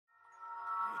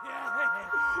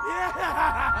Meat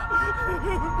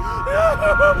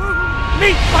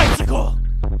bicycle!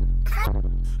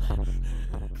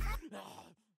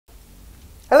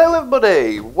 Hello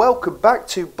everybody, welcome back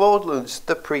to Borderlands,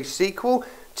 the pre-sequel.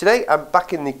 Today I'm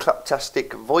back in the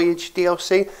Claptastic Voyage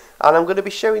DLC and I'm going to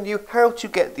be showing you how to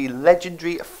get the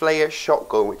Legendary Flayer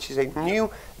shotgun, which is a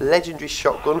new legendary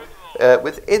shotgun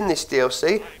within this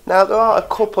DLC. Now there are a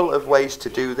couple of ways to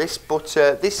do this, but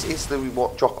this is the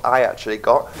what drop I actually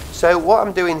got. So what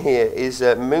I'm doing here is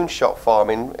moonshot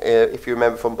farming, if you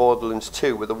remember from Borderlands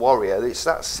 2 with the warrior. It's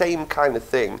that same kind of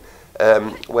thing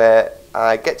where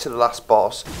I get to the last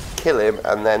boss, kill him,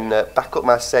 and then back up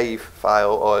my save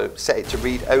file or set it to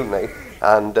read only,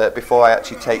 and before I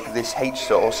actually take this H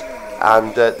source.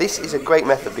 And this is a great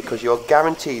method because you're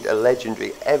guaranteed a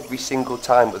legendary every single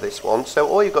time with this one. So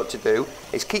all you've got to do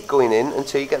is keep going in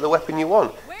until you get the weapon you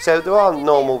want. So there are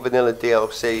normal vanilla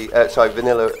DLC,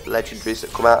 vanilla legendaries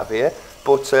that come out of here.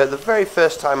 But the very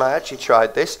first time I actually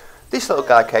tried this little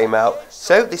guy came out.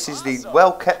 So this is the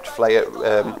well-kept Flayer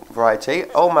variety.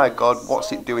 Oh my god,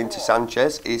 what's it doing to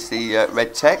Sanchez is the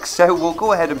red text. So we'll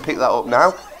go ahead and pick that up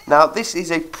now. Now this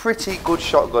is a pretty good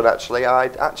shotgun actually. I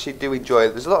actually do enjoy it.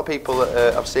 There's a lot of people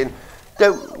that I've seen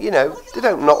don't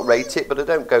not rate it, but they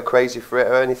don't go crazy for it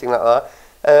or anything like that.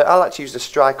 I'll actually use the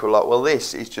striker a lot. Well,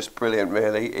 this is just brilliant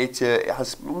really. It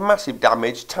has massive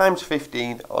damage, times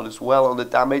 15 on as well on the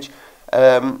damage.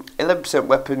 11%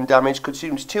 weapon damage,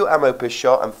 consumes 2 ammo per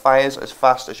shot and fires as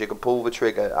fast as you can pull the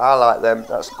trigger. I like them.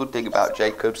 That's a good thing about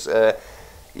Jacobs.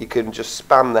 You can just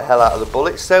spam the hell out of the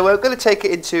bullets. So we're going to take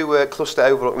it into Cluster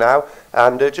Overlook now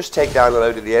and just take down a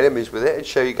load of the enemies with it and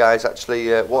show you guys actually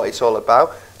what it's all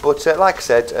about. But like I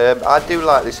said, I do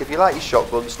like this. If you like your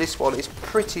shotguns, this one is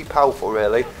pretty powerful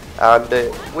really. And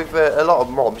with a lot of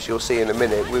mobs you'll see in a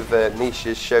minute, with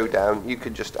Nisha's Showdown, you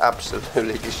can just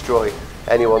absolutely destroy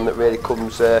anyone that really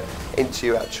comes into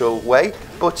your actual way.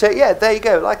 But yeah, there you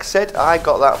go. Like I said, I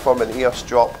got that from an EOS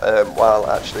drop while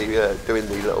actually doing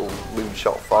the little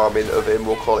moonshot farming of him.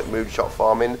 We'll call it moonshot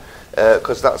farming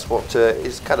because that's what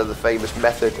is kind of the famous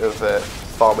method of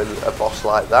farming a boss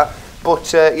like that.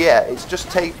 But yeah, it's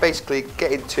just basically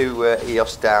getting to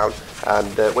EOS down,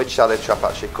 and when Shadow Trap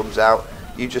actually comes out,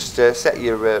 you just set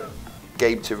your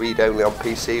game to read only on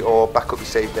PC or back up your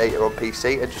save data on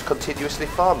PC and just continuously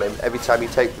farm him. Every time you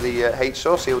take the H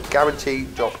source, he'll guarantee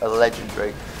drop a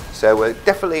legendary. So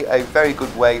definitely a very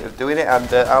good way of doing it,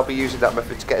 and I'll be using that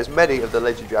method to get as many of the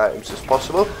legendary items as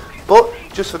possible. But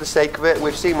just for the sake of it,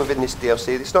 we've seen within this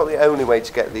DLC, it's not the only way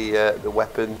to get the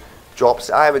weapon drops.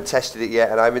 I haven't tested it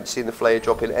yet and I haven't seen the Flayer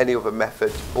drop in any other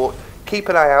methods, but keep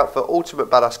an eye out for ultimate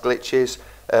badass glitches,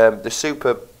 the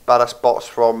super badass bots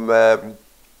from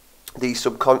the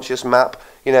subconscious map.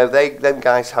 You know, them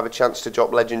guys have a chance to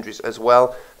drop legendaries as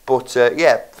well. But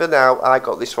yeah, for now I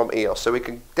got this from EOS, so we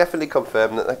can definitely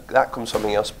confirm that comes from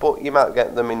EOS, but you might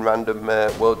get them in random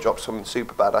world drops from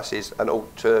super badasses and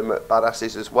ultimate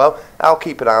badasses as well. I'll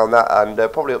keep an eye on that and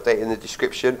probably update in the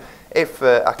description if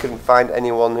I can find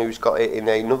anyone who's got it in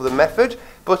another method.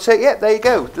 But yeah, there you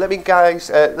go. Let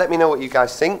me know what you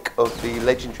guys think of the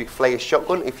Legendary Flayer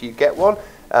shotgun if you get one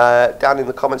down in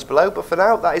the comments below. But for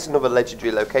now, that is another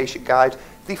legendary location guide,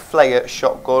 the Flayer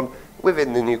shotgun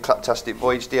within the new Claptastic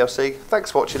Voyage DLC.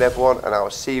 Thanks for watching everyone, and I will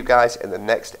see you guys in the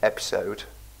next episode.